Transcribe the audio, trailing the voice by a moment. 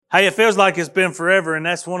Hey, it feels like it's been forever, and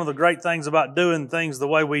that's one of the great things about doing things the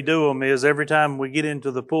way we do them is every time we get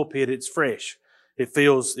into the pulpit, it's fresh. It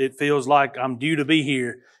feels like I'm due to be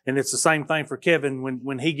here, and it's the same thing for Kevin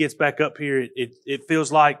when he gets back up here. It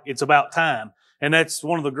feels like it's about time, and that's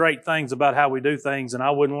one of the great things about how we do things. And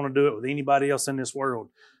I wouldn't want to do it with anybody else in this world.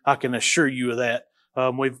 I can assure you of that.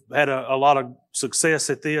 We've had a lot of success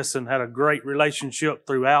at this and had a great relationship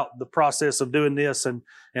throughout the process of doing this. And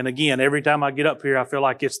again, every time I get up here, I feel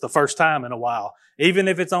like it's the first time in a while. Even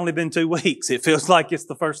if it's only been 2 weeks, it feels like it's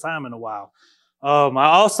the first time in a while. I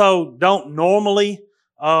also don't normally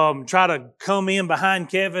try to come in behind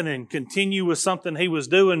Kevin and continue with something he was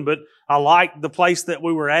doing, but I liked the place that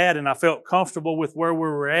we were at and I felt comfortable with where we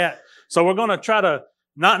were at. So we're going to try to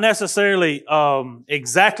not necessarily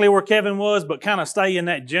exactly where Kevin was, but kind of stay in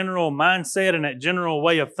that general mindset and that general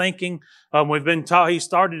way of thinking. We've been taught, he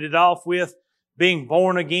started it off with being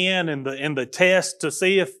born again and the test to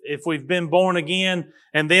see if we've been born again,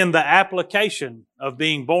 and then the application of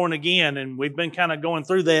being born again. And we've been kind of going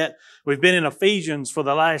through that. We've been in Ephesians for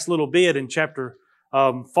the last little bit in chapter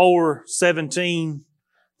 4:17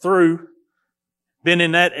 through. Been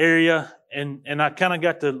in that area. And I kind of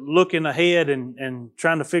got to looking ahead and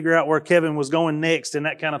trying to figure out where Kevin was going next and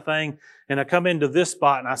that kind of thing. And I come into this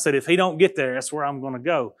spot and I said, if he don't get there, that's where I'm going to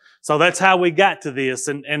go. So that's how we got to this.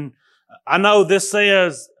 And I know this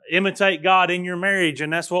says imitate God in your marriage,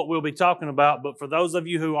 and that's what we'll be talking about. But for those of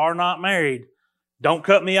you who are not married, don't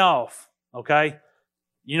cut me off, okay?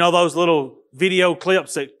 You know those little video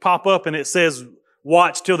clips that pop up and it says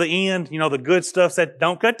watch till the end? You know, the good stuff said,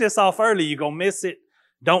 don't cut this off early. You're going to miss it.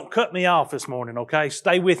 Don't cut me off this morning, okay?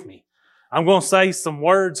 Stay with me. I'm going to say some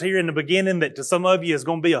words here in the beginning that to some of you is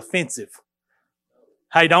going to be offensive.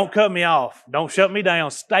 Hey, don't cut me off. Don't shut me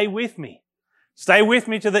down. Stay with me. Stay with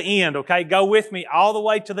me to the end, okay? Go with me all the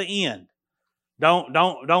way to the end. Don't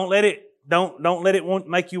let it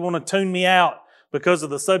make you want to tune me out because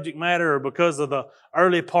of the subject matter or because of the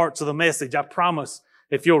early parts of the message. I promise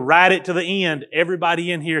if you'll ride it to the end,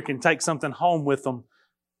 everybody in here can take something home with them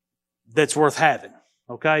that's worth having.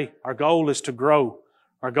 Okay? Our goal is to grow.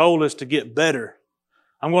 Our goal is to get better.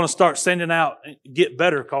 I'm going to start sending out get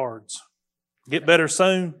better cards. Get better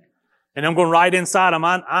soon. And I'm going to write inside them,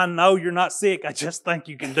 I know you're not sick. I just think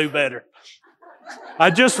you can do better. I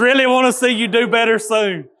just really want to see you do better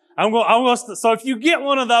soon. So if you get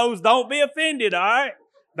one of those, don't be offended, all right?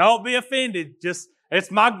 Don't be offended.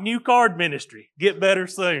 It's my new card ministry. Get better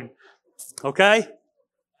soon. Okay?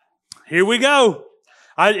 Here we go.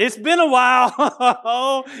 It's been a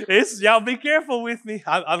while. Y'all be careful with me.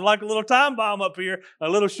 I'm like a little time bomb up here, a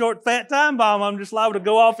little short, fat time bomb. I'm just liable to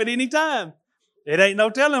go off at any time. It ain't no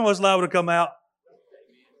telling what's liable to come out.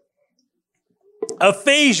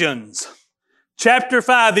 Ephesians chapter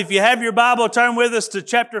 5. If you have your Bible, turn with us to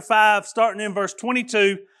chapter 5, starting in verse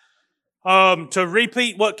 22. To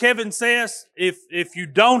repeat what Kevin says, if you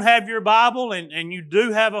don't have your Bible and you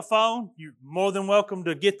do have a phone, you're more than welcome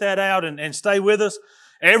to get that out and stay with us.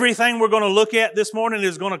 Everything we're going to look at this morning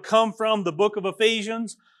is going to come from the book of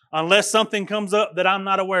Ephesians unless something comes up that I'm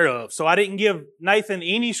not aware of. So I didn't give Nathan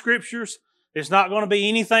any scriptures. It's not going to be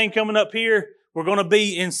anything coming up here. We're going to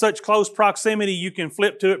be in such close proximity you can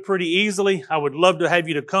flip to it pretty easily. I would love to have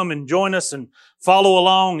you to come and join us and follow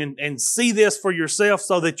along and see this for yourself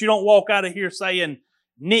so that you don't walk out of here saying,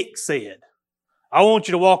 Nick said. I want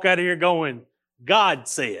you to walk out of here going, God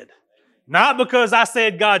said. Not because I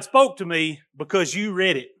said God spoke to me, because you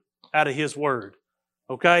read it out of His Word.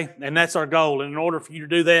 Okay? And that's our goal. And in order for you to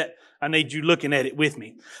do that, I need you looking at it with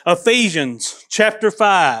me. Ephesians chapter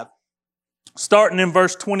 5, starting in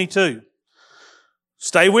verse 22.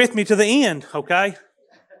 Stay with me to the end, okay?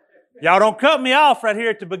 Y'all don't cut me off right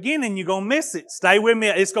here at the beginning. You're going to miss it. Stay with me.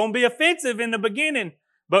 It's going to be offensive in the beginning.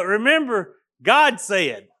 But remember, God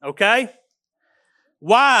said, okay?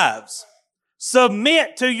 Wives,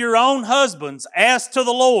 submit to your own husbands as to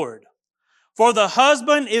the Lord. For the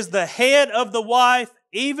husband is the head of the wife,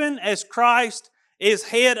 even as Christ is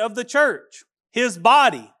head of the church, His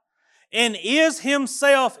body, and is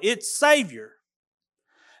Himself its Savior.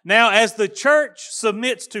 Now, as the church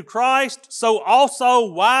submits to Christ, so also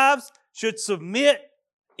wives should submit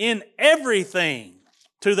in everything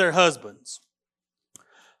to their husbands.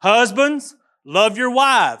 Husbands, love your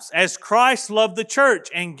wives as Christ loved the church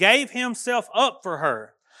and gave Himself up for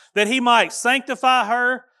her, that He might sanctify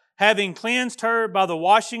her, having cleansed her by the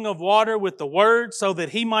washing of water with the word, so that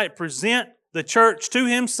He might present the church to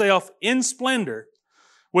Himself in splendor,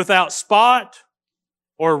 without spot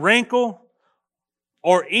or wrinkle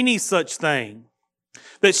or any such thing,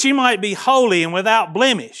 that she might be holy and without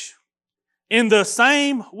blemish. In the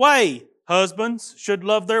same way, husbands should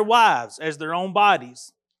love their wives as their own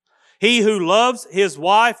bodies. He who loves his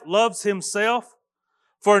wife loves himself,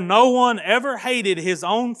 for no one ever hated his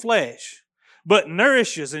own flesh, but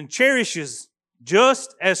nourishes and cherishes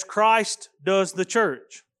just as Christ does the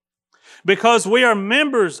church, because we are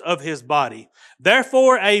members of His body.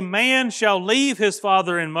 Therefore a man shall leave his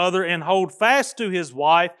father and mother and hold fast to his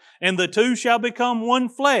wife, and the two shall become one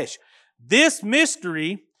flesh. This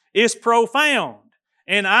mystery is profound,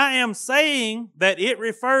 and I am saying that it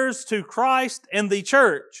refers to Christ and the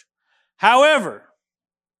church. However,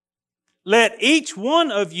 let each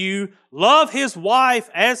one of you love his wife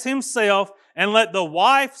as himself, and let the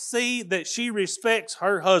wife see that she respects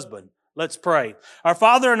her husband. Let's pray. Our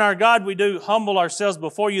Father and our God, we do humble ourselves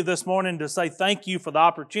before you this morning to say thank you for the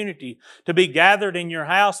opportunity to be gathered in your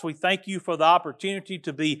house. We thank you for the opportunity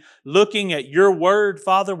to be looking at your word.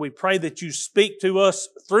 Father, we pray that you speak to us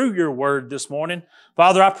through your word this morning.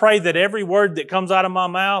 Father, I pray that every word that comes out of my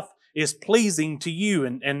mouth is pleasing to you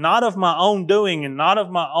and not of my own doing and not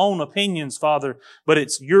of my own opinions, Father, but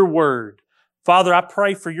it's your word. Father, I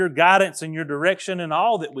pray for your guidance and your direction in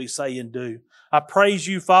all that we say and do. I praise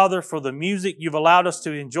you, Father, for the music you've allowed us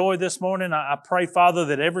to enjoy this morning. I pray, Father,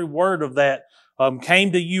 that every word of that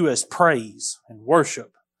came to you as praise and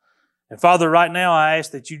worship. And Father, right now I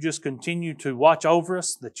ask that you just continue to watch over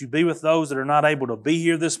us, that you be with those that are not able to be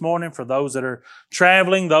here this morning, for those that are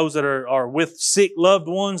traveling, those that are with sick loved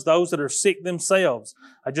ones, those that are sick themselves.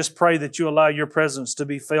 I just pray that you allow your presence to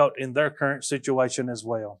be felt in their current situation as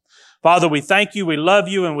well. Father, we thank you, we love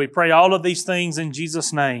you, and we pray all of these things in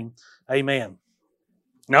Jesus' name. Amen.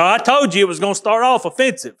 Now, I told you it was going to start off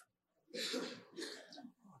offensive.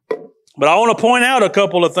 But I want to point out a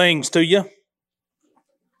couple of things to you.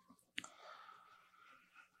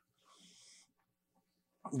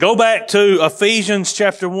 Go back to Ephesians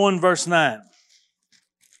chapter 1, verse 9.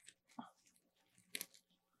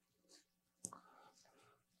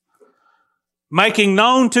 Making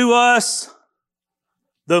known to us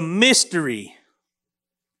the mystery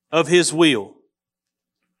of His will.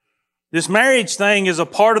 This marriage thing is a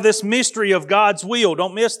part of this mystery of God's will.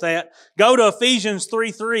 Don't miss that. Go to Ephesians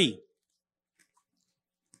 3:3.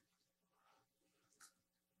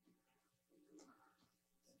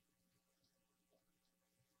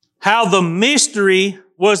 How the mystery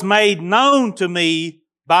was made known to me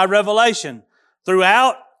by revelation.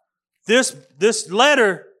 Throughout this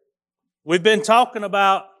letter, we've been talking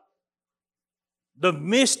about the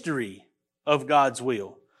mystery of God's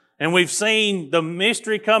will. And we've seen the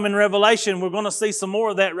mystery come in Revelation. We're going to see some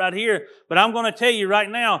more of that right here. But I'm going to tell you right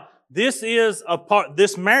now, this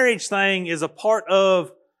marriage thing is a part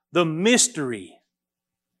of the mystery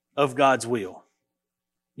of God's will.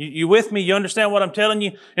 You with me? You understand what I'm telling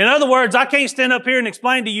you? In other words, I can't stand up here and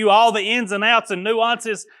explain to you all the ins and outs and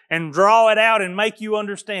nuances and draw it out and make you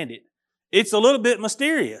understand it. It's a little bit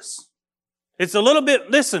mysterious. It's a little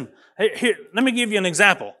bit, listen, here, let me give you an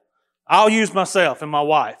example. I'll use myself and my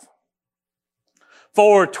wife.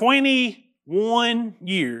 For 21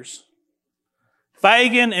 years,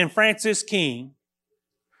 Fagin and Francis King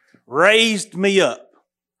raised me up.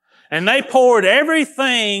 And they poured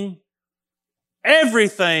everything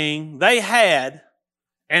they had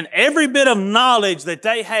and every bit of knowledge that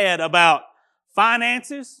they had about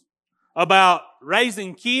finances, about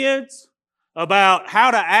raising kids, about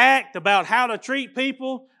how to act, about how to treat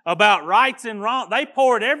people, about rights and wrong. They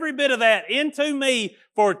poured every bit of that into me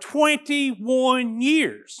for 21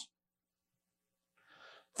 years.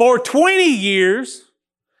 For 20 years,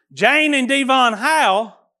 Jane and Devon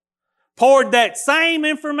Howe poured that same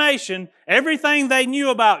information, everything they knew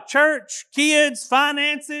about church, kids,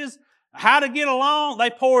 finances, how to get along. They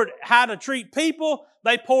poured how to treat people.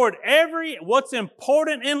 They poured what's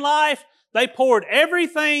important in life. They poured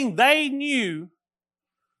everything they knew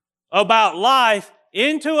about life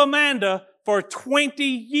into Amanda for 20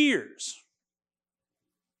 years.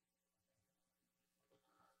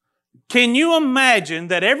 Can you imagine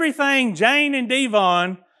that everything Jane and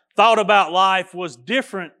Devon thought about life was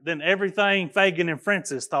different than everything Fagin and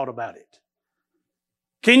Francis thought about it?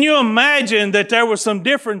 Can you imagine that there were some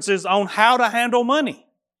differences on how to handle money?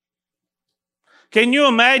 Can you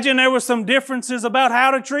imagine there were some differences about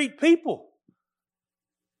how to treat people?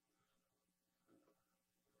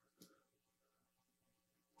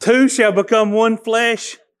 Two shall become one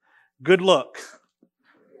flesh. Good luck.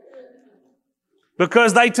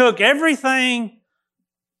 Because they took everything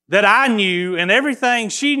that I knew and everything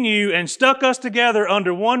she knew and stuck us together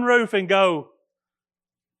under one roof and go,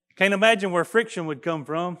 can't imagine where friction would come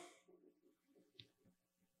from.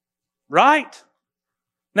 Right?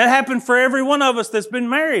 That happened for every one of us that's been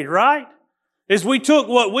married, right? is we took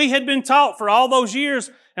what we had been taught for all those years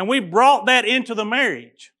and we brought that into the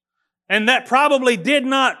marriage. And that probably did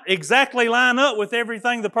not exactly line up with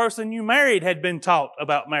everything the person you married had been taught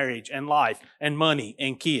about marriage and life and money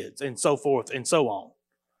and kids and so forth and so on.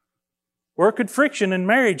 Where could friction in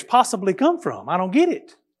marriage possibly come from? I don't get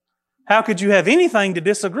it. How could you have anything to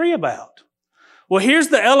disagree about? Well, here's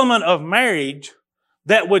the element of marriage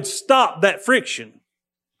that would stop that friction,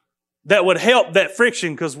 that would help that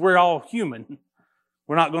friction, because we're all human.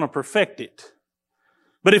 We're not going to perfect it.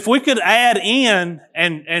 But if we could add in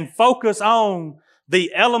and focus on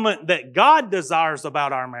the element that God desires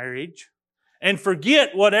about our marriage and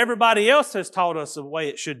forget what everybody else has taught us the way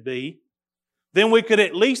it should be, then we could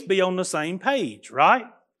at least be on the same page, right?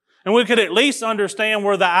 And we could at least understand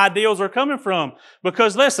where the ideals are coming from.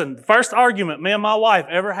 Because listen, the first argument me and my wife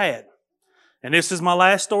ever had, and this is my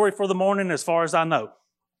last story for the morning as far as I know.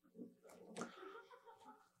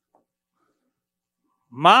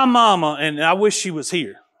 My mama, and I wish she was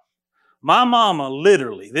here, my mama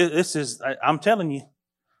literally, I'm telling you,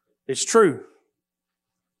 it's true.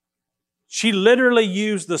 She literally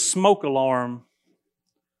used the smoke alarm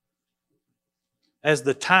as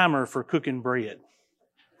the timer for cooking bread.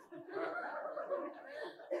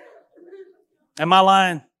 Am I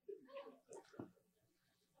lying?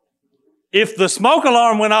 If the smoke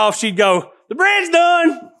alarm went off, she'd go, "The bread's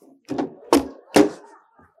done."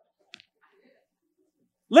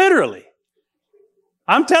 Literally.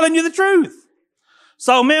 I'm telling you the truth.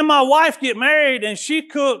 So me and my wife get married and she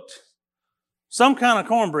cooked some kind of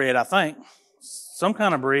cornbread, I think. Some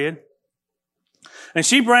kind of bread. And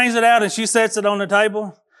she brings it out and she sets it on the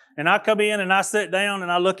table. And I come in and I sit down and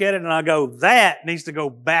I look at it and I go, "That needs to go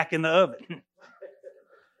back in the oven."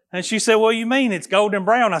 And she said, "Well, you mean it's golden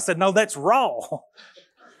brown?" I said, "No, that's raw."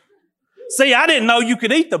 See, I didn't know you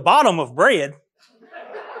could eat the bottom of bread.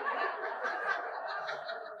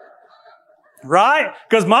 Right?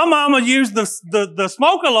 Because my mama used the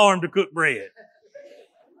smoke alarm to cook bread.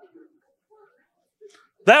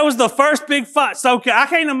 That was the first big fight. So I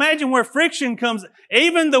can't imagine where friction comes.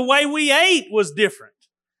 Even the way we ate was different.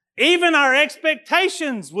 Even our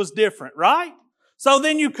expectations was different, right? So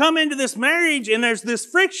then you come into this marriage and there's this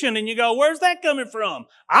friction and you go, "Where's that coming from?"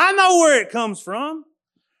 I know where it comes from.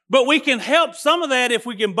 But we can help some of that if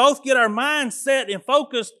we can both get our minds set and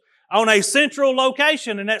focused on a central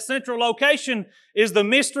location. And that central location is the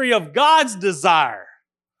mystery of God's desire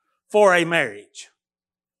for a marriage.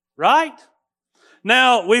 Right?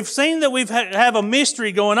 Now, we've seen that we have a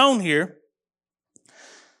mystery going on here.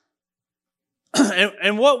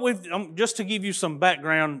 and what just to give you some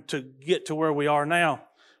background to get to where we are now,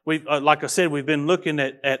 like I said, we've been looking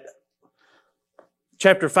at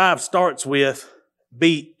chapter 5 starts with,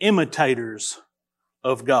 "Be imitators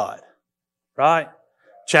of God." Right?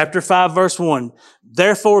 Chapter 5, verse 1.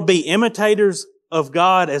 "Therefore be imitators of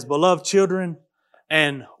God as beloved children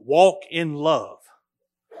and walk in love."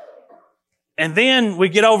 And then we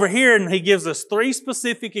get over here and he gives us 3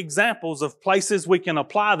 specific examples of places we can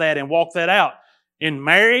apply that and walk that out. In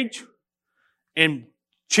marriage, in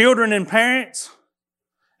children and parents,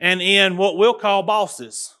 and in what we'll call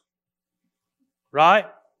bosses. Right?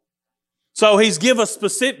 So he's given us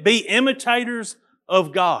specific, be imitators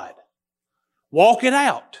of God. Walk it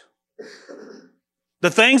out.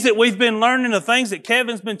 The things that we've been learning, the things that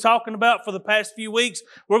Kevin's been talking about for the past few weeks,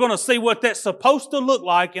 we're going to see what that's supposed to look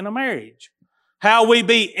like in a marriage. How we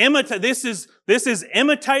be imitators. This is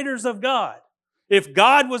imitators of God. If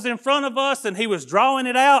God was in front of us and He was drawing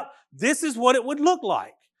it out, this is what it would look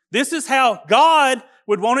like. This is how God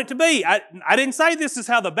would want it to be. I didn't say this is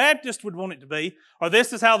how the Baptist would want it to be, or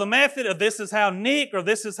this is how the Methodist, or this is how Nick, or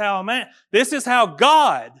this is how a man. This is how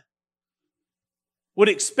God would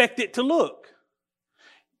expect it to look.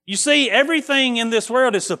 You see, everything in this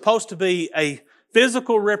world is supposed to be a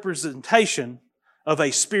physical representation of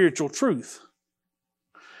a spiritual truth.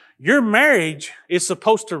 Your marriage is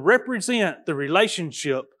supposed to represent the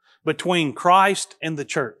relationship between Christ and the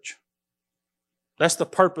church. That's the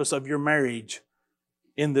purpose of your marriage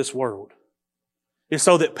in this world. It's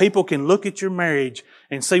so that people can look at your marriage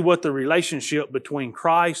and see what the relationship between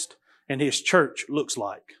Christ and His church looks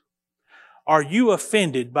like. Are you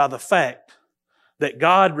offended by the fact that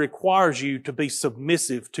God requires you to be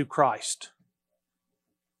submissive to Christ?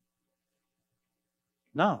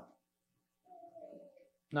 No.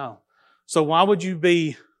 No. So why would you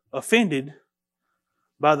be offended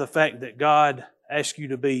by the fact that God asks you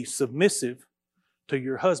to be submissive to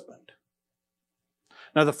your husband?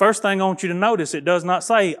 Now, the first thing I want you to notice, it does not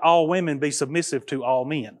say all women be submissive to all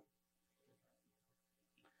men.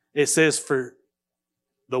 It says for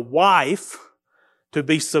the wife to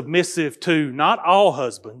be submissive to not all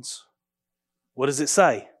husbands. What does it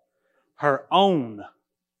say? Her own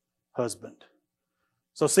husband.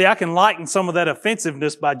 So see, I can lighten some of that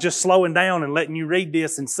offensiveness by just slowing down and letting you read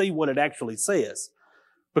this and see what it actually says.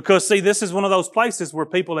 Because see, this is one of those places where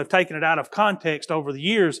people have taken it out of context over the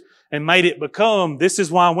years and made it become, this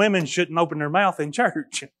is why women shouldn't open their mouth in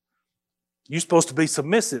church. You're supposed to be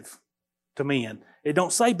submissive to men. It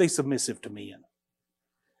don't say be submissive to men.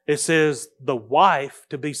 It says the wife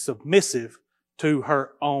to be submissive to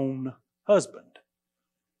her own husband.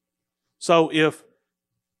 So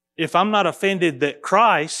if I'm not offended that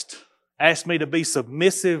Christ asked me to be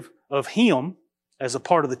submissive of Him as a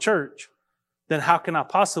part of the church, then how can I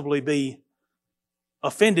possibly be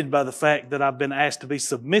offended by the fact that I've been asked to be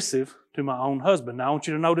submissive to my own husband? Now I want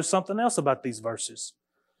you to notice something else about these verses.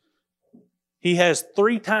 He has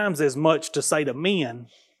 3 times as much to say to men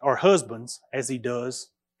or husbands as he does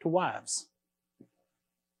to wives.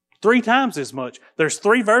 3 times as much. There's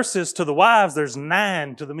 3 verses to the wives, there's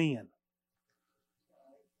 9 to the men.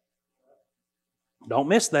 Don't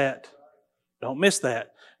miss that. Don't miss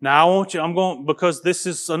that. Now because this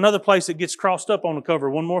is another place that gets crossed up on the cover.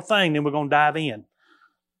 One more thing, then we're going to dive in.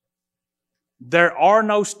 There are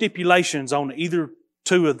no stipulations on either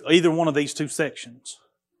one of these 2 sections.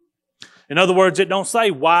 In other words, it don't say,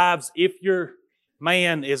 wives, if your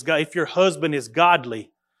husband is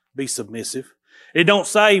godly, be submissive. It don't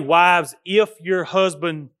say, wives, if your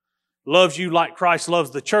husband loves you like Christ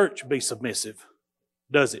loves the church, be submissive.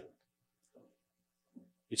 Does it?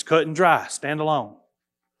 It's cut and dry, stand alone.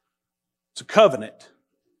 It's a covenant.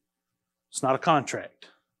 It's not a contract.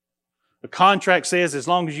 A contract says, as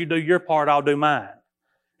long as you do your part, I'll do mine.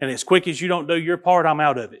 And as quick as you don't do your part, I'm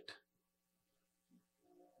out of it.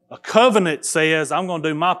 A covenant says, I'm going to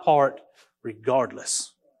do my part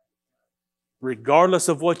regardless. Regardless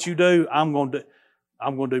of what you do, I'm going to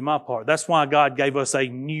do my part. That's why God gave us a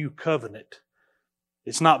new covenant.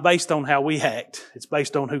 It's not based on how we act. It's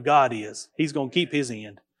based on who God is. He's going to keep His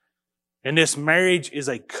end. And this marriage is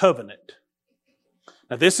a covenant.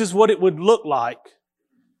 Now, this is what it would look like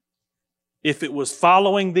if it was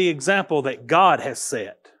following the example that God has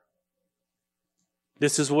set.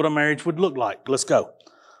 This is what a marriage would look like. Let's go.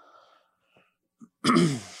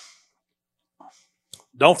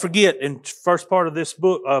 Don't forget, in first part of this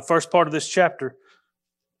chapter,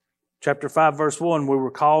 chapter 5, verse 1, we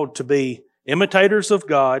were called to be imitators of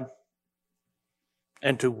God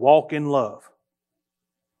and to walk in love.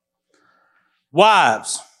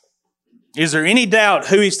 Wives, is there any doubt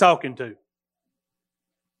who he's talking to?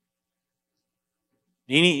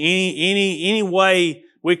 Any way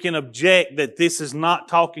we can object that this is not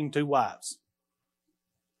talking to wives?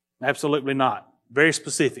 Absolutely not. Very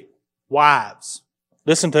specific. Wives.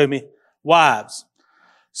 Listen to me. Wives,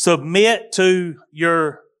 submit to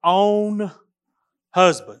your own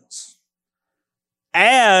husbands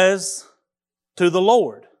as to the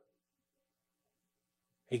Lord.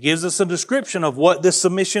 He gives us a description of what this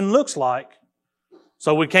submission looks like.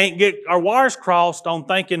 So we can't get our wires crossed on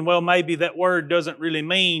thinking, well, maybe that word doesn't really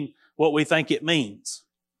mean what we think it means.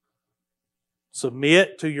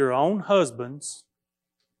 Submit to your own husbands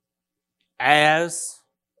as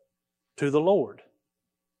to the Lord.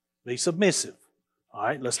 Be submissive. All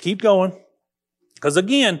right, let's keep going. Because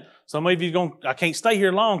again, some of you I can't stay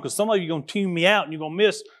here long because some of you are going to tune me out and you're going to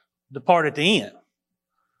miss the part at the end.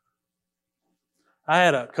 I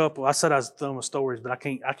had a couple, I said I was done with stories, but I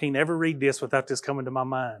can't ever read this without this coming to my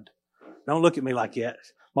mind. Don't look at me like that.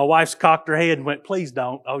 My wife's cocked her head and went, please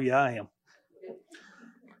don't. Oh yeah, I am.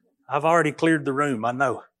 I've already cleared the room, I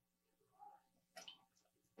know.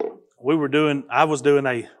 I was doing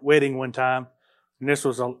a wedding one time, and this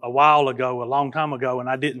was a while ago, a long time ago, and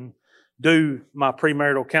I didn't do my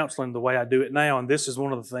premarital counseling the way I do it now, and this is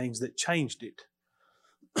one of the things that changed it.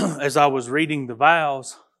 As I was reading the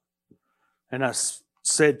vows, and I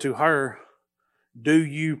said to her, do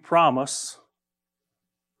you promise?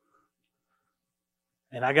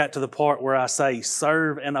 And I got to the part where I say,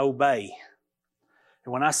 serve and obey.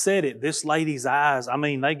 And when I said it, this lady's eyes,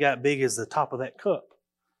 they got big as the top of that cup.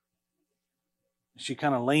 She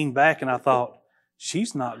kind of leaned back, and I thought,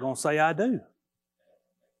 she's not going to say I do.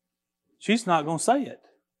 She's not going to say it.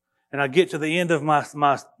 And I get to the end of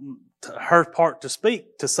her part to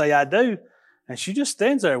speak, to say I do, and she just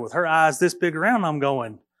stands there with her eyes this big around. I'm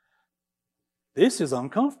going, this is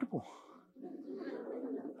uncomfortable.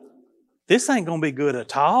 This ain't going to be good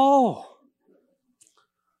at all.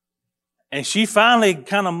 And she finally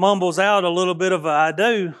kind of mumbles out a little bit of a I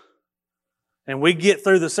do. And we get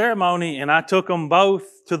through the ceremony, and I took them both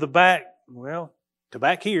to the back, to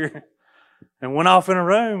back here. and went off in a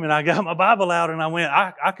room, and I got my Bible out, and I went,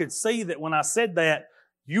 I could see that when I said that,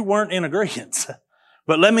 you weren't in agreement.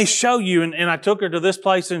 But let me show you, and I took her to this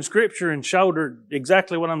place in Scripture and showed her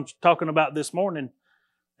exactly what I'm talking about this morning,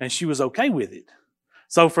 and she was okay with it.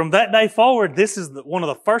 So from that day forward, this is one of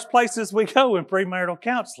the first places we go in premarital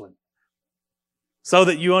counseling, so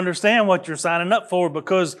that you understand what you're signing up for,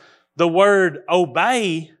 because the word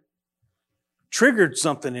obey triggered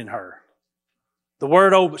something in her. The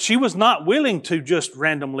word she was not willing to just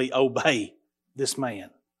randomly obey this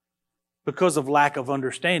man because of lack of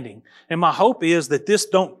understanding. And my hope is that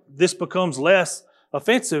this becomes less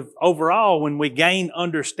offensive overall when we gain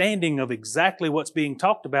understanding of exactly what's being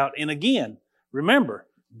talked about. And again, remember,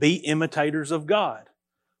 be imitators of God.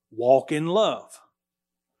 Walk in love.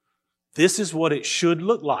 This is what it should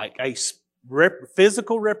look like, a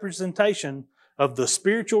physical representation of the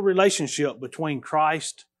spiritual relationship between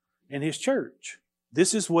Christ and His church.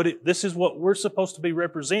 This is what we're supposed to be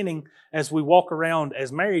representing as we walk around as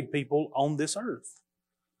married people on this earth.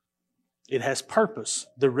 It has purpose.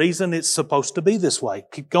 The reason it's supposed to be this way.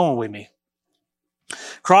 Keep going with me.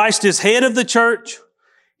 Christ is head of the church,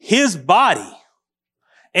 His body,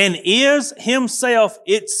 and is Himself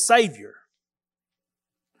its Savior.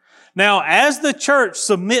 Now, as the church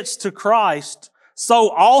submits to Christ, so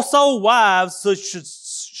also wives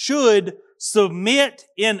should submit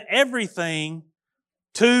in everything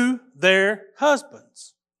to their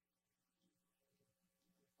husbands.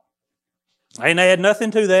 I ain't add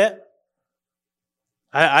nothing to that.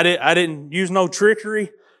 I didn't use no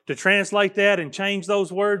trickery to translate that and change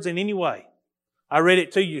those words in any way. I read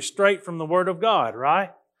it to you straight from the Word of God,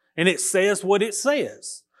 right? And it says what it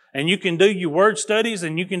says. And you can do your word studies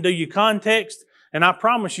and you can do your context, and I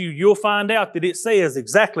promise you, you'll find out that it says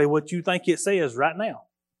exactly what you think it says right now.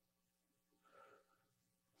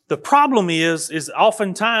 The problem is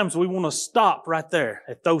oftentimes we want to stop right there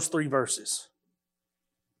at those 3 verses.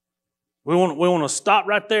 We want to stop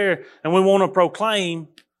right there, and we want to proclaim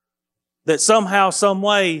that somehow, some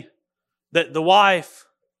way, that the wife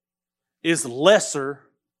is lesser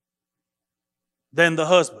than the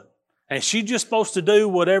husband. And she's just supposed to do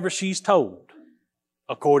whatever she's told,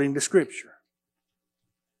 according to Scripture.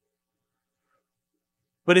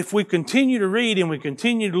 But if we continue to read and we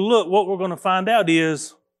continue to look, what we're going to find out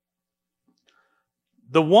is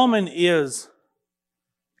the woman is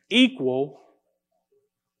equal,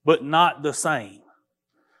 but not the same.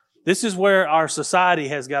 This is where our society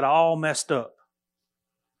has got all messed up.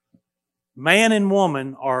 Man and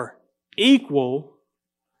woman are equal,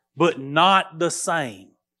 but not the same.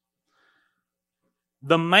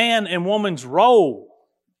 The man and woman's role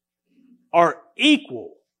are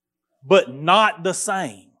equal, but not the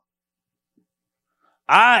same.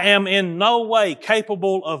 I am in no way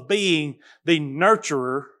capable of being the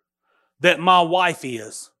nurturer that my wife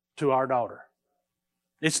is to our daughter.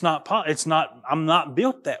 I'm not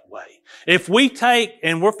built that way. If we take,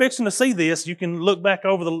 and we're fixing to see this, you can look back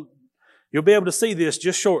you'll be able to see this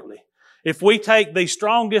just shortly. If we take the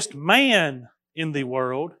strongest man in the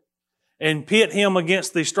world and pit him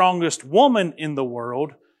against the strongest woman in the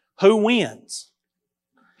world, who wins?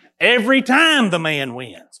 Every time the man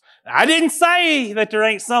wins. I didn't say that there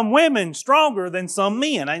ain't some women stronger than some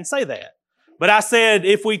men. I didn't say that. But I said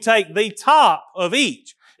if we take the top of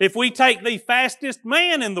each, if we take the fastest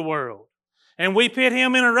man in the world and we pit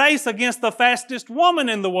him in a race against the fastest woman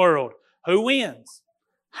in the world, who wins?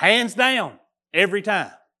 Hands down, every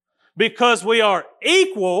time. Because we are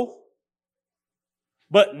equal,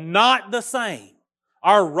 but not the same.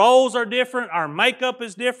 Our roles are different. Our makeup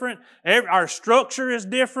is different. Our structure is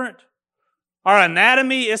different. Our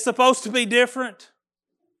anatomy is supposed to be different.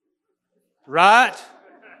 Right?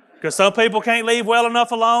 Because some people can't leave well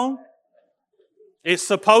enough alone. It's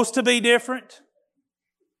supposed to be different.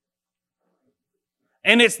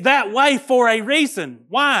 And it's that way for a reason.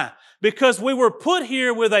 Why? Because we were put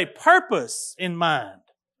here with a purpose in mind.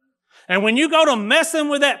 And when you go to messing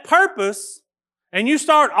with that purpose, and you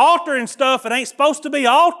start altering stuff that ain't supposed to be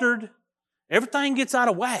altered, everything gets out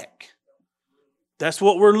of whack. That's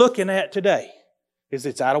what we're looking at today, is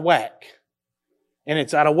it's out of whack. And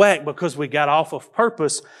it's out of whack because we got off of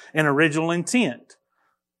purpose and original intent.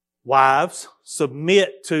 Wives,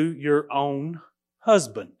 submit to your own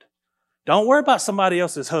husband. Don't worry about somebody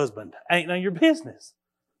else's husband. Ain't none of your business.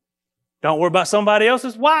 Don't worry about somebody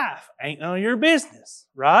else's wife. Ain't none of your business,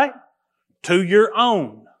 right? To your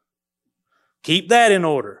own. Keep that in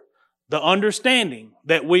order. The understanding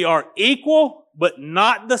that we are equal, but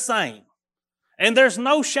not the same. And there's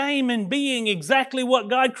no shame in being exactly what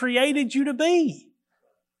God created you to be.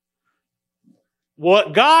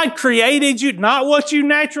 what God created you, not what you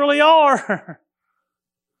naturally are.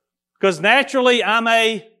 Because naturally I'm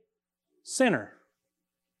a sinner.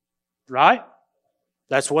 Right?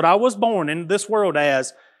 That's what I was born in this world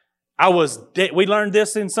as. We learned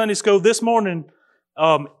this in Sunday school this morning,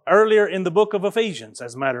 earlier in the book of Ephesians,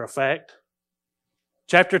 as a matter of fact.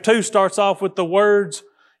 Chapter 2 starts off with the words,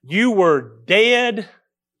 you were dead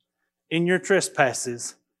in your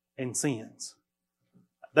trespasses and sins.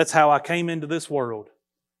 That's how I came into this world.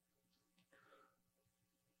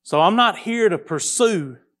 So I'm not here to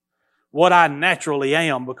pursue what I naturally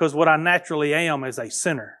am, because what I naturally am is a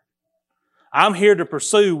sinner. I'm here to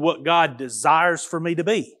pursue what God desires for me to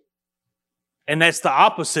be. And that's the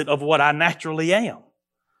opposite of what I naturally am.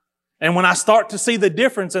 And when I start to see the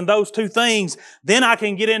difference in those two things, then I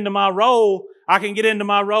can get into my role. I can get into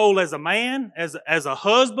my role as a man, as a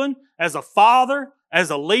husband, as a father, as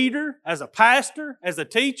a leader, as a pastor, as a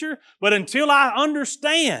teacher. But until I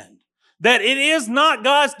understand that it is not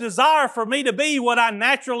God's desire for me to be what I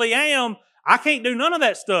naturally am, I can't do none of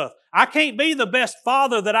that stuff. I can't be the best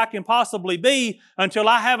father that I can possibly be until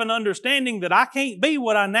I have an understanding that I can't be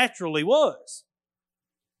what I naturally was.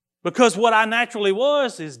 Because what I naturally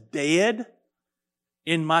was is dead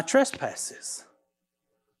in my trespasses.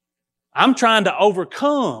 I'm trying to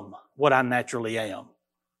overcome what I naturally am.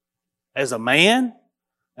 As a man,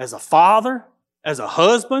 as a father, as a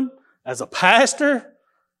husband, as a pastor,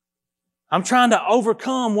 I'm trying to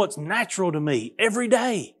overcome what's natural to me every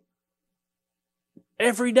day.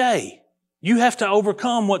 Every day. You have to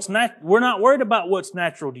overcome what's natural. We're not worried about what's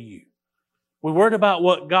natural to you. We're worried about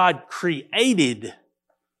what God created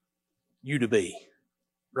you to be.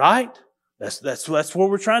 Right? That's what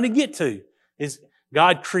we're trying to get to. Is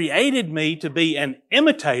God created me to be an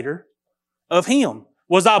imitator of Him.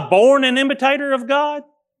 Was I born an imitator of God?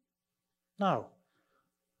 No.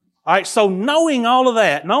 All right, so knowing all of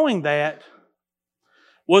that, knowing that,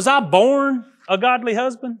 was I born a godly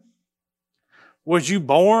husband? Was you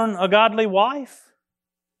born a godly wife?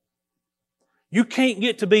 You can't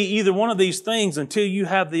get to be either one of these things until you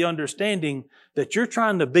have the understanding that you're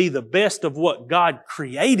trying to be the best of what God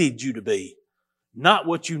created you to be, not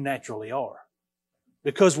what you naturally are.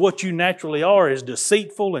 Because what you naturally are is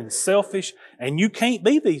deceitful and selfish, and you can't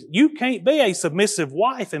be a submissive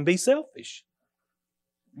wife and be selfish.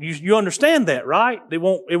 You understand that, right? It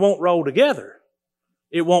won't roll together.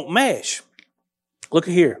 It won't mesh. Look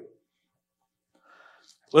at here.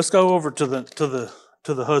 Let's go over to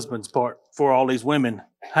the husband's part before all these women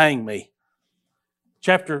hang me.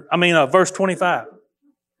 Verse 25.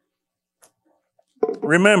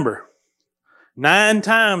 Remember, 3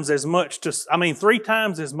 times as much to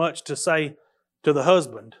say to the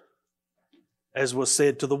husband as was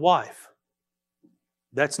said to the wife.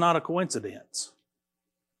 That's not a coincidence.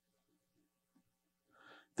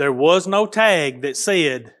 There was no tag that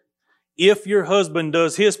said, if your husband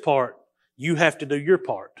does his part, you have to do your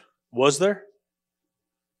part. Was there?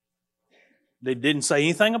 They didn't say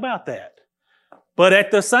anything about that. But at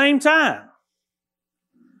the same time,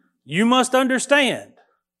 you must understand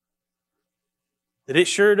that it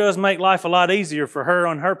sure does make life a lot easier for her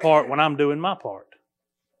on her part when I'm doing my part.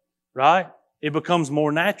 Right? It becomes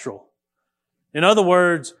more natural. In other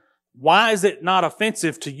words, why is it not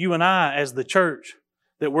offensive to you and I as the church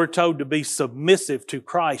that we're told to be submissive to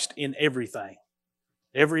Christ in everything,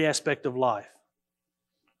 every aspect of life?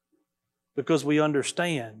 Because we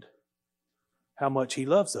understand how much He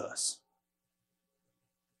loves us.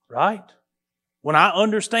 Right? When I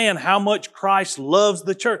understand how much Christ loves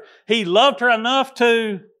the church, He loved her enough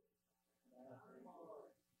to...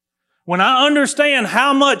 When I understand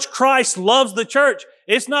how much Christ loves the church,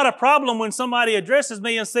 it's not a problem when somebody addresses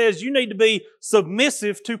me and says, you need to be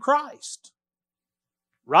submissive to Christ.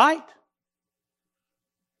 Right?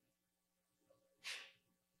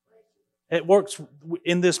 It works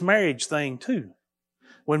in this marriage thing too.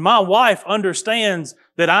 When my wife understands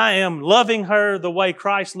that I am loving her the way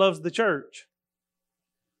Christ loves the church,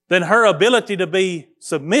 then her ability to be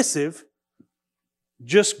submissive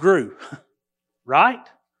just grew. Right?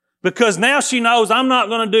 Because now she knows I'm not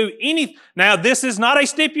going to do anything. Now, this is not a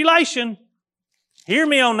stipulation. Hear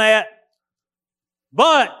me on that.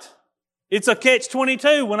 But it's a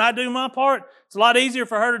catch-22. When I do my part, it's a lot easier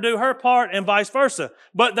for her to do her part and vice versa.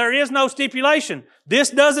 But there is no stipulation.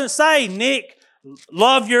 This doesn't say, Nick,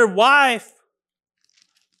 love your wife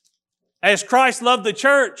as Christ loved the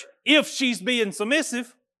church if she's being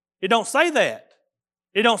submissive. It don't say that.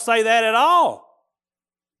 It don't say that at all.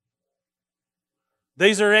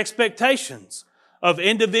 These are expectations of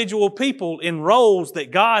individual people in roles that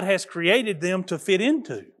God has created them to fit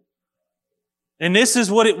into. And this is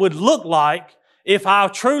what it would look like if I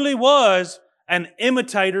truly was an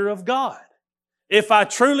imitator of God. If I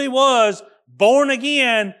truly was born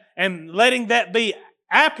again and letting that be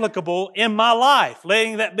applicable in my life,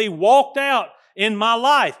 letting that be walked out in my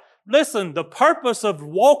life. Listen, the purpose of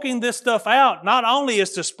walking this stuff out not only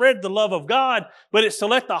is to spread the love of God, but it's to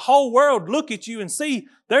let the whole world look at you and see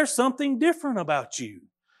there's something different about you.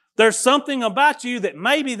 There's something about you that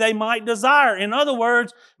maybe they might desire. In other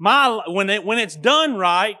words, when it's done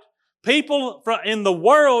right, people in the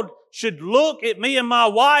world should look at me and my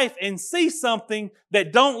wife and see something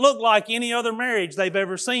that don't look like any other marriage they've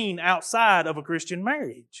ever seen outside of a Christian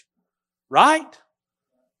marriage. Right?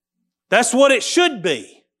 That's what it should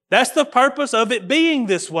be. That's the purpose of it being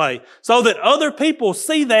this way, so that other people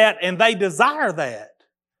see that and they desire that.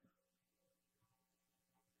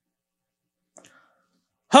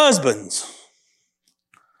 Husbands,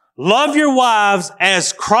 love your wives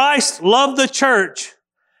as Christ loved the church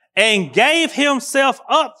and gave Himself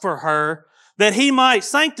up for her, that He might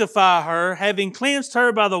sanctify her, having cleansed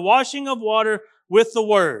her by the washing of water with the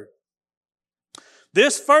word.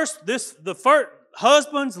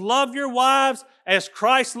 Husbands, love your wives as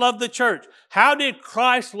Christ loved the church. How did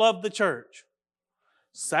Christ love the church?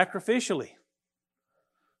 Sacrificially.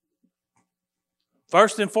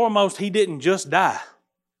 First and foremost, He didn't just die.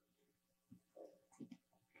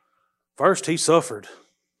 First, He suffered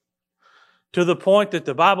to the point that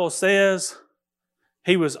the Bible says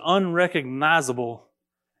He was unrecognizable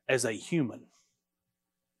as a human.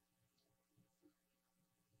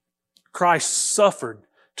 Christ suffered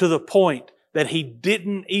to the point that He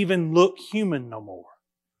didn't even look human no more.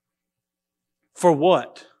 For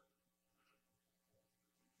what?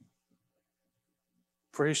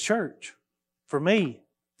 For His church. For me.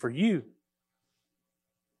 For you.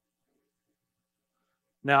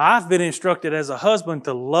 Now, I've been instructed as a husband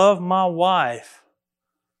to love my wife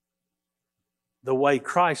the way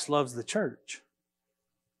Christ loves the church.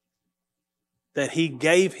 That He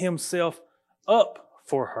gave Himself up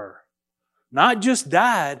for her. Not just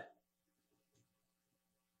died,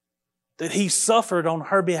 that He suffered on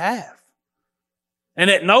her behalf.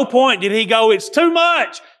 And at no point did He go, it's too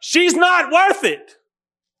much. She's not worth it.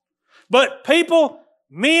 But people,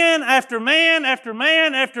 men after man after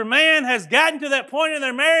man after man has gotten to that point in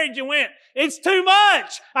their marriage and went, it's too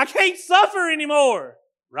much. I can't suffer anymore.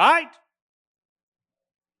 Right?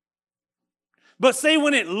 But see,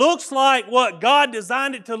 when it looks like what God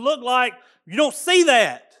designed it to look like, you don't see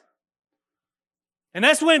that. And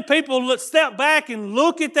that's when people step back and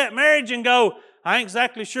look at that marriage and go, I ain't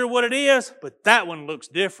exactly sure what it is, but that one looks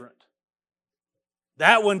different.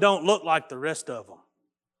 That one don't look like the rest of them.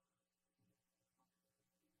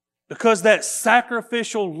 Because that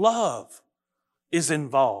sacrificial love is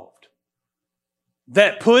involved.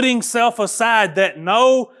 That putting self aside, that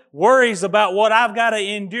no worries about what I've got to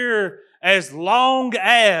endure as long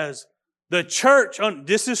as the church,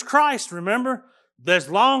 this is Christ, remember? As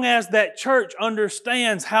long as that church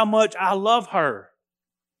understands how much I love her,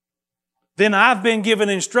 then I've been given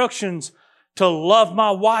instructions to love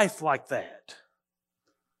my wife like that.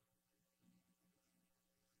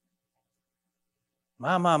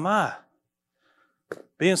 My.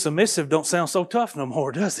 Being submissive don't sound so tough no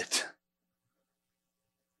more, does it?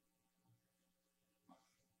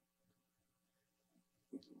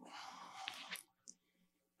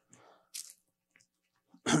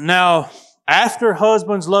 Now, after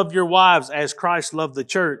husbands love your wives as Christ loved the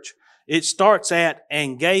church, it starts at,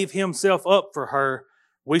 and gave Himself up for her.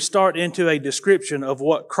 We start into a description of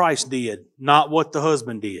what Christ did, not what the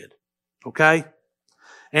husband did. Okay?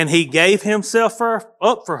 And He gave Himself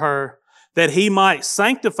up for her that He might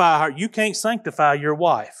sanctify her. You can't sanctify your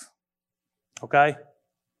wife. Okay?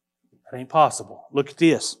 That ain't possible. Look at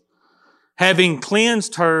this. Having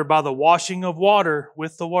cleansed her by the washing of water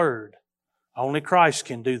with the word. Only Christ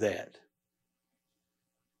can do that.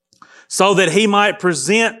 So that He might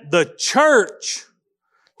present the church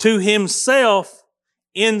to Himself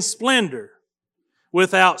in splendor,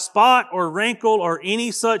 without spot or wrinkle or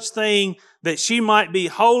any such thing, that she might be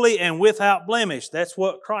holy and without blemish. That's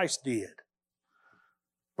what Christ did.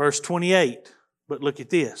 Verse 28, but look at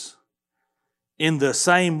this. In the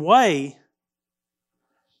same way,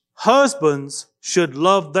 husbands should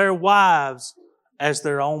love their wives as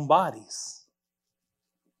their own bodies.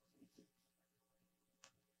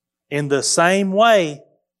 In the same way,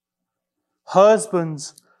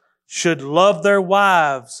 husbands should love their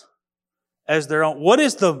wives as their own. What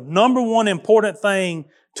is the number one important thing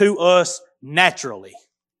to us naturally?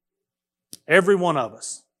 Every one of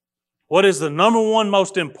us. What is the number one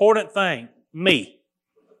most important thing? Me.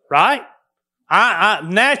 Right? I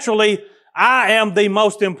naturally, I am the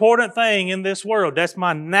most important thing in this world. That's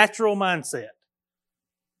my natural mindset.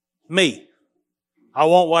 Me. I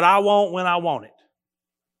want what I want when I want it.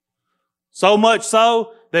 So much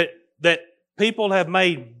so that people have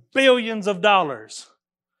made billions of dollars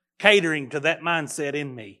catering to that mindset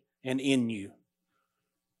in me and in you.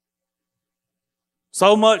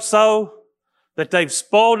 So much so that they've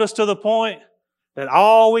spoiled us to the point that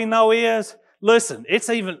all we know is, listen, it's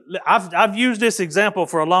even, I've used this example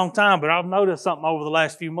for a long time, but I've noticed something over the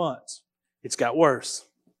last few months. It's got worse.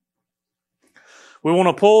 We want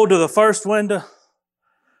to pull to the first window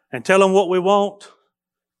and tell them what we want,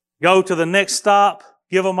 go to the next stop,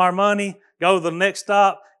 give them our money, go to the next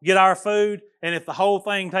stop, get our food, and if the whole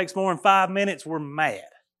thing takes more than 5 minutes, we're mad.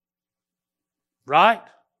 Right?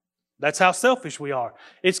 That's how selfish we are.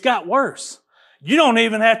 It's got worse. You don't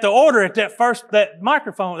even have to order at that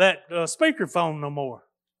microphone, that speakerphone no more.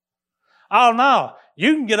 Oh no,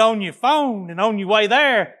 you can get on your phone and on your way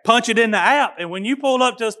there, punch it in the app, and when you pull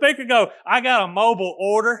up to a speaker, go, I got a mobile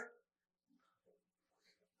order.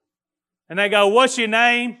 And they go, what's your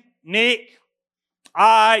name? Nick.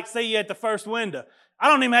 All right, see you at the first window. I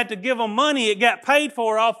don't even have to give them money. It got paid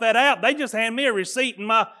for off that app. They just hand me a receipt and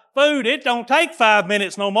my food. It don't take 5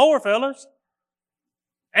 minutes no more, fellas.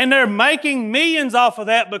 And they're making millions off of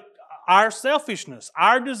that, but our selfishness,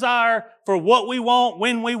 our desire for what we want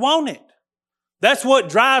when we want it. That's what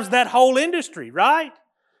drives that whole industry, right?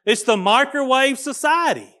 It's the microwave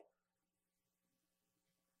society.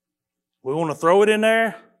 We want to throw it in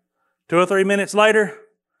there. 2 or 3 minutes later,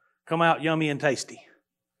 come out yummy and tasty.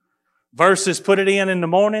 Versus put it in the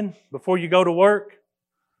morning before you go to work.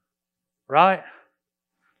 Right?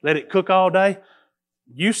 Let it cook all day.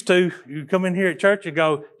 Used to, you come in here at church and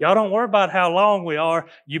go, y'all don't worry about how long we are.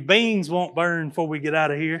 Your beans won't burn before we get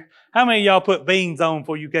out of here. How many of y'all put beans on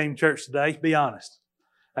before you came to church today? Be honest.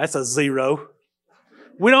 That's a 0.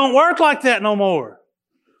 We don't work like that no more.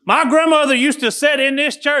 My grandmother used to sit in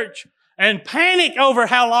this church and panic over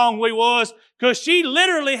how long we was because she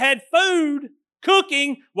literally had food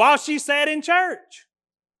cooking while she sat in church.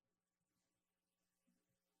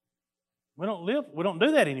 We don't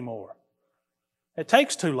do that anymore. It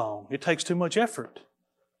takes too long. It takes too much effort.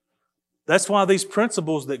 That's why these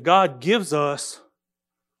principles that God gives us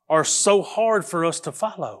are so hard for us to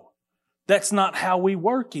follow. That's not how we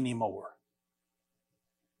work anymore.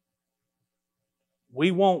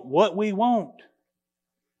 We want what we want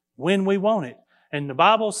when we want it. And the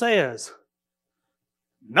Bible says,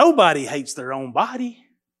 nobody hates their own body,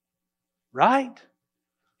 right?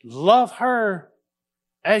 Love her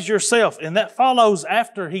as yourself. And that follows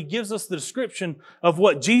after he gives us the description of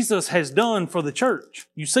what Jesus has done for the church.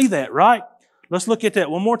 You see that, right? Let's look at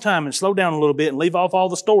that one more time and slow down a little bit and leave off all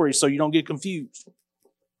the stories so you don't get confused.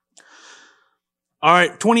 All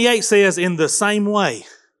right, 28 says, in the same way.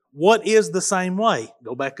 What is the same way?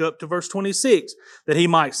 Go back up to verse 26. That he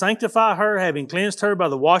might sanctify her, having cleansed her by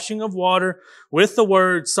the washing of water with the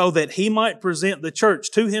word, so that he might present the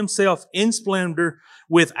church to himself in splendor,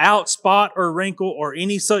 without spot or wrinkle or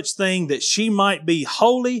any such thing, that she might be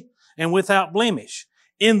holy and without blemish.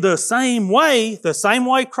 In the same way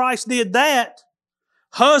Christ did that,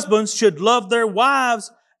 husbands should love their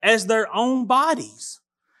wives as their own bodies.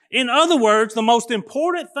 In other words, the most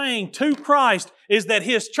important thing to Christ is that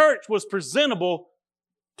His church was presentable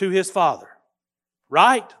to His Father.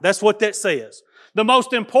 Right? That's what that says. The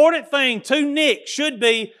most important thing to Nick should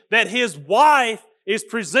be that his wife is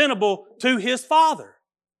presentable to his father.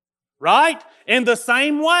 Right? In the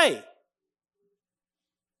same way.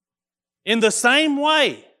 In the same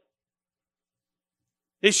way.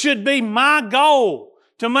 It should be my goal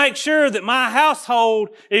to make sure that my household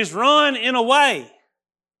is run in a way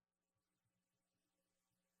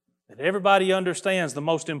that everybody understands the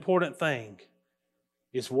most important thing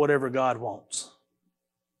is whatever God wants.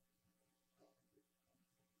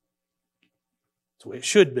 That's the way it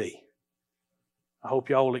should be. I hope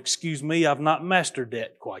y'all will excuse me, I've not mastered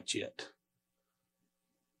that quite yet.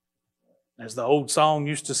 As the old song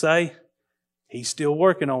used to say, He's still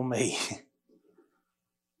working on me.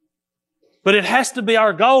 But it has to be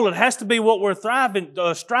our goal. It has to be what we're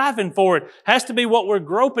striving for. It has to be what we're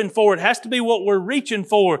groping for. It has to be what we're reaching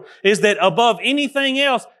for. Is that above anything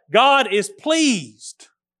else, God is pleased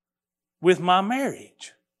with my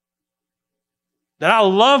marriage. That I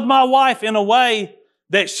love my wife in a way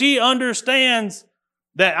that she understands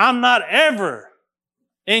that I'm not ever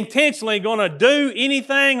intentionally going to do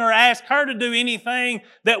anything or ask her to do anything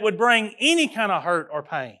that would bring any kind of hurt or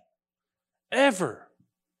pain. Ever.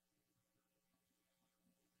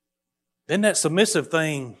 Then that submissive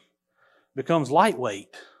thing becomes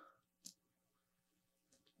lightweight.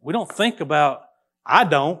 We don't think about, I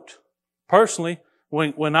don't, personally,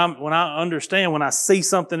 when I understand, when I see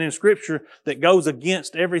something in Scripture that goes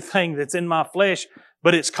against everything that's in my flesh,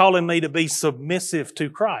 but it's calling me to be submissive to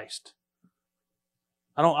Christ.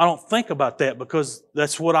 I don't think about that because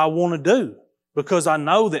that's what I want to do. Because I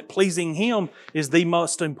know that pleasing Him is the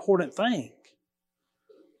most important thing.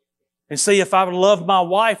 And see, if I love my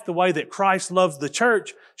wife the way that Christ loves the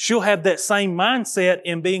church, she'll have that same mindset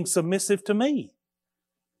in being submissive to me.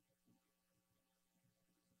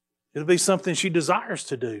 It'll be something she desires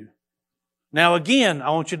to do. Now again,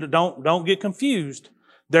 I want you to don't get confused.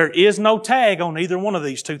 There is no tag on either one of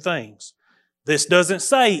these two things. This doesn't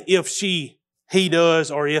say if he does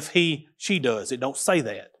or if she does. It don't say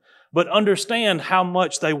that. But understand how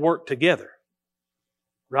much they work together.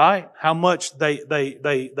 Right? How much they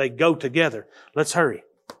go together. Let's hurry.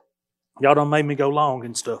 Y'all done made me go long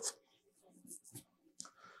and stuff.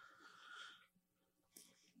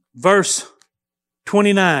 Verse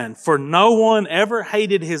 29, for no one ever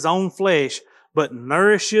hated his own flesh, but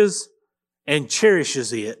nourishes and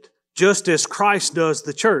cherishes it, just as Christ does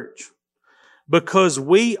the church, because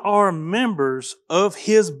we are members of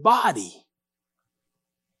His body.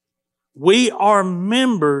 We are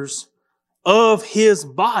members of His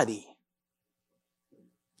body.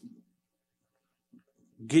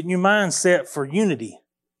 Getting your mind set for unity.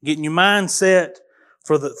 Getting your mind set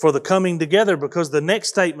for the coming together, because the next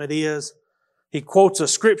statement is, he quotes a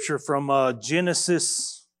scripture from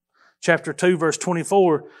Genesis chapter 2, verse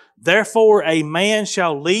 24. Therefore a man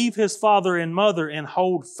shall leave his father and mother and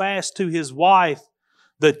hold fast to his wife.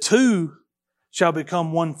 The two shall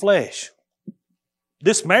become one flesh.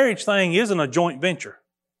 This marriage thing isn't a joint venture.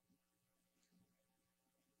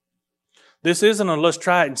 This isn't a let's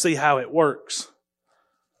try it and see how it works.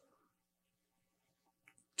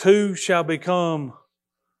 Two shall become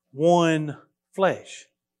one flesh.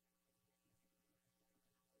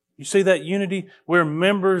 You see that unity? We're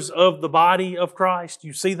members of the body of Christ.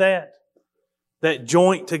 You see that? That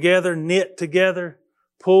joint together, knit together,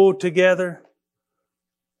 pulled together.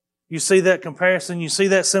 You see that comparison? You see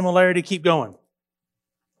that similarity? Keep going.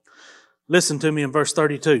 Listen to me in verse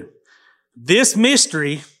 32. This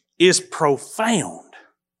mystery is profound.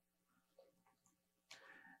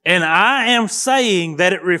 And I am saying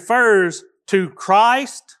that it refers to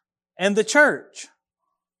Christ and the church.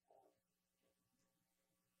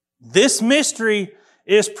 This mystery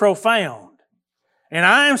is profound. And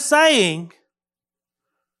I am saying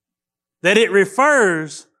that it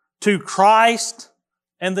refers to Christ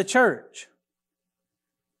and the church.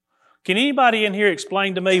 Can anybody in here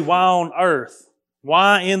explain to me why on earth,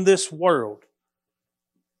 why in this world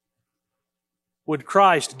would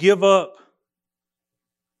Christ give up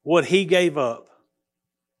what He gave up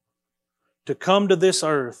to come to this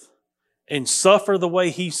earth and suffer the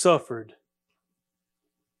way He suffered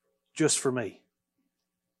just for me?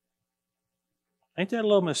 Ain't that a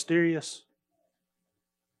little mysterious?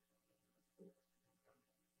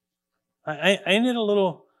 Ain't it a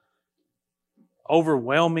little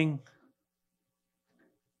overwhelming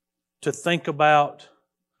to think about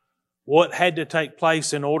what had to take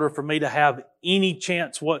place in order for me to have any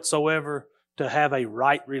chance whatsoever to have a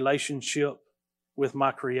right relationship with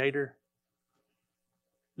my Creator?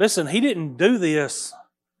 Listen, He didn't do this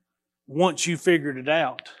once you figured it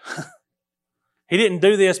out. He didn't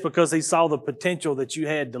do this because He saw the potential that you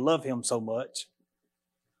had to love Him so much.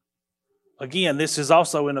 Again, this is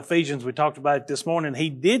also in Ephesians. We talked about it this morning. He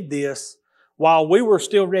did this while we were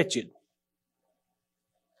still wretched.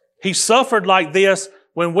 He suffered like this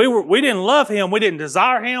when we didn't love Him. We didn't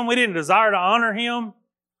desire Him. We didn't desire to honor Him.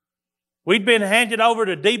 We'd been handed over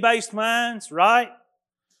to debased minds, right?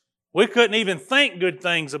 We couldn't even think good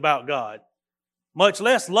things about God, much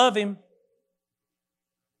less love Him.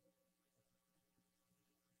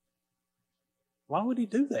 Why would He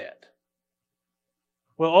do that?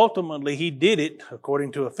 Well, ultimately, He did it,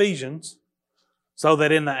 according to Ephesians, so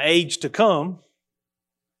that in the age to come,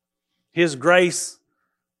 His grace,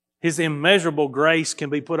 His immeasurable grace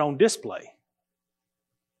can be put on display.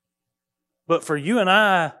 But for you and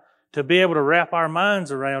I to be able to wrap our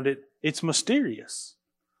minds around it, it's mysterious.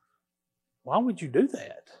 Why would you do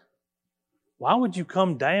that? Why would you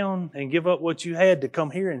come down and give up what you had to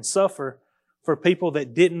come here and suffer for people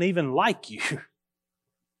that didn't even like you?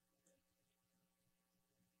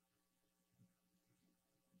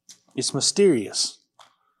 It's mysterious.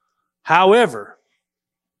 However,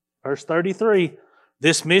 verse 33,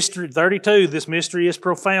 this mystery is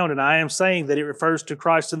profound, and I am saying that it refers to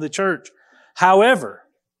Christ and the church. However,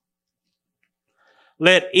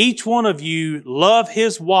 let each one of you love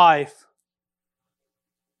his wife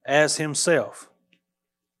as himself.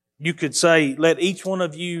 You could say, let each one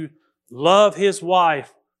of you love his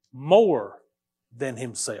wife more than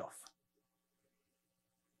himself.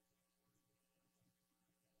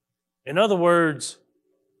 In other words,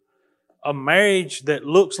 a marriage that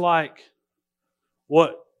looks like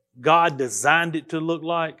what God designed it to look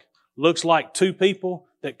like looks like two people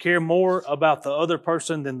that care more about the other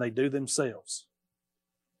person than they do themselves.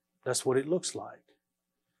 That's what it looks like.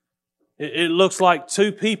 It looks like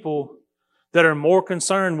two people that are more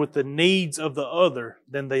concerned with the needs of the other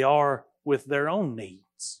than they are with their own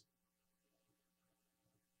needs.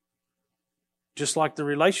 Just like the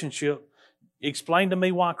relationship, explain to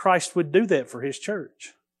me why Christ would do that for His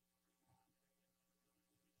church.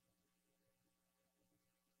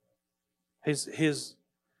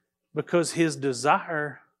 Because His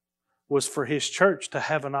desire was for His church to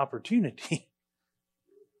have an opportunity.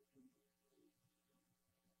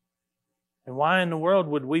 And why in the world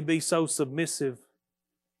would we be so submissive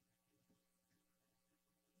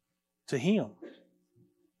to Him?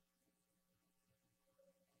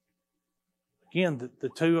 Again, the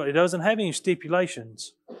two, it doesn't have any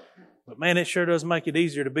stipulations. But man, it sure does make it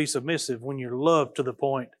easier to be submissive when you're loved to the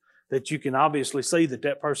point that you can obviously see that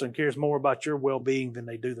that person cares more about your well-being than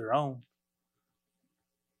they do their own.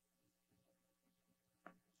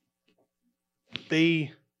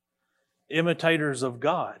 Be imitators of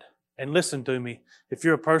God. And listen to me, if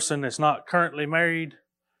you're a person that's not currently married,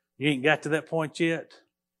 you ain't got to that point yet,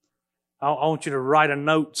 I want you to write a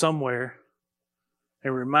note somewhere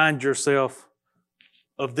and remind yourself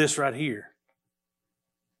of this right here,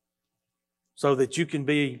 so that you can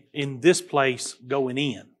be in this place going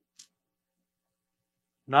in.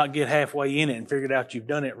 Not get halfway in it and figure out you've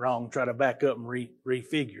done it wrong, try to back up and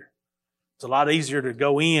refigure. It's a lot easier to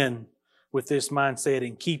go in with this mindset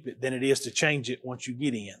and keep it than it is to change it once you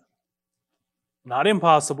get in. Not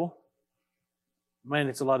impossible. Man,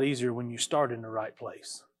 it's a lot easier when you start in the right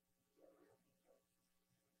place.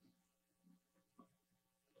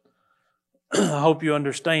 I hope you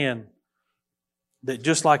understand that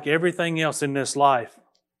just like everything else in this life,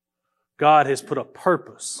 God has put a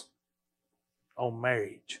purpose on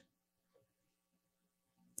marriage.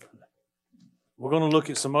 We're going to look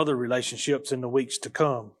at some other relationships in the weeks to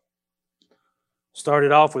come.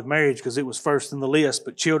 Started off with marriage because it was first in the list,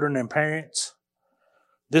 but children and parents.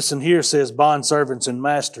 This in here says bondservants and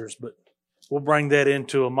masters, but we'll bring that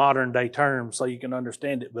into a modern day term so you can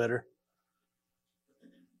understand it better.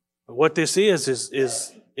 But what this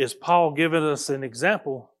is Paul giving us an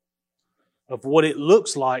example of what it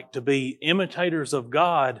looks like to be imitators of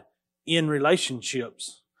God in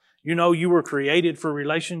relationships. You know, you were created for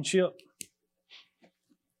relationship.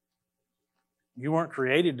 You weren't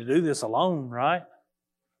created to do this alone, right?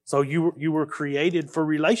 So you were created for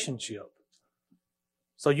relationship.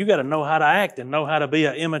 So you got to know how to act and know how to be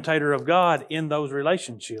an imitator of God in those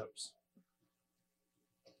relationships.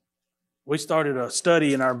 We started a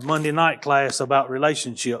study in our Monday night class about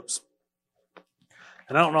relationships.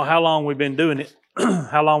 And I don't know how long we've been doing it,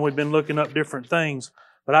 how long we've been looking up different things,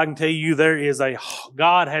 but I can tell you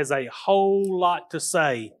God has a whole lot to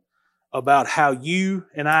say about how you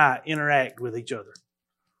and I interact with each other.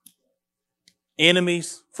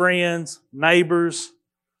 Enemies, friends, neighbors,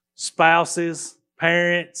 spouses,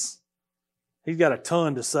 parents. He's got a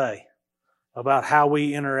ton to say about how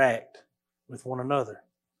we interact with one another.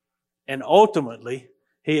 And ultimately,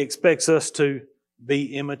 He expects us to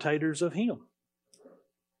be imitators of Him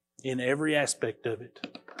in every aspect of it.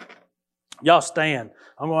 Y'all stand.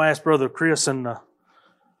 I'm going to ask Brother Chris and the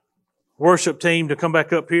worship team to come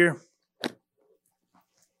back up here.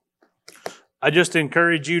 I just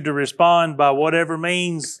encourage you to respond by whatever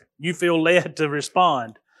means you feel led to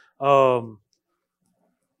respond. I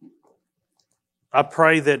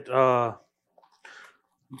pray that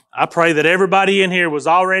everybody in here was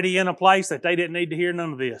already in a place that they didn't need to hear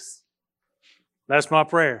none of this. That's my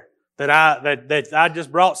prayer. That I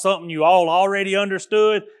just brought something you all already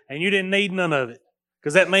understood and you didn't need none of it.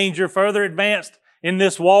 Because that means you're further advanced in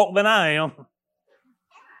this walk than I am.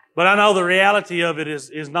 But I know the reality of it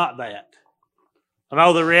is not that. I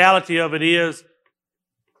know the reality of it is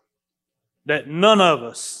that none of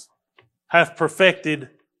us have perfected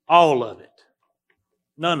all of it.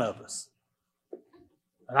 None of us.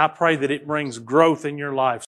 And I pray that it brings growth in your life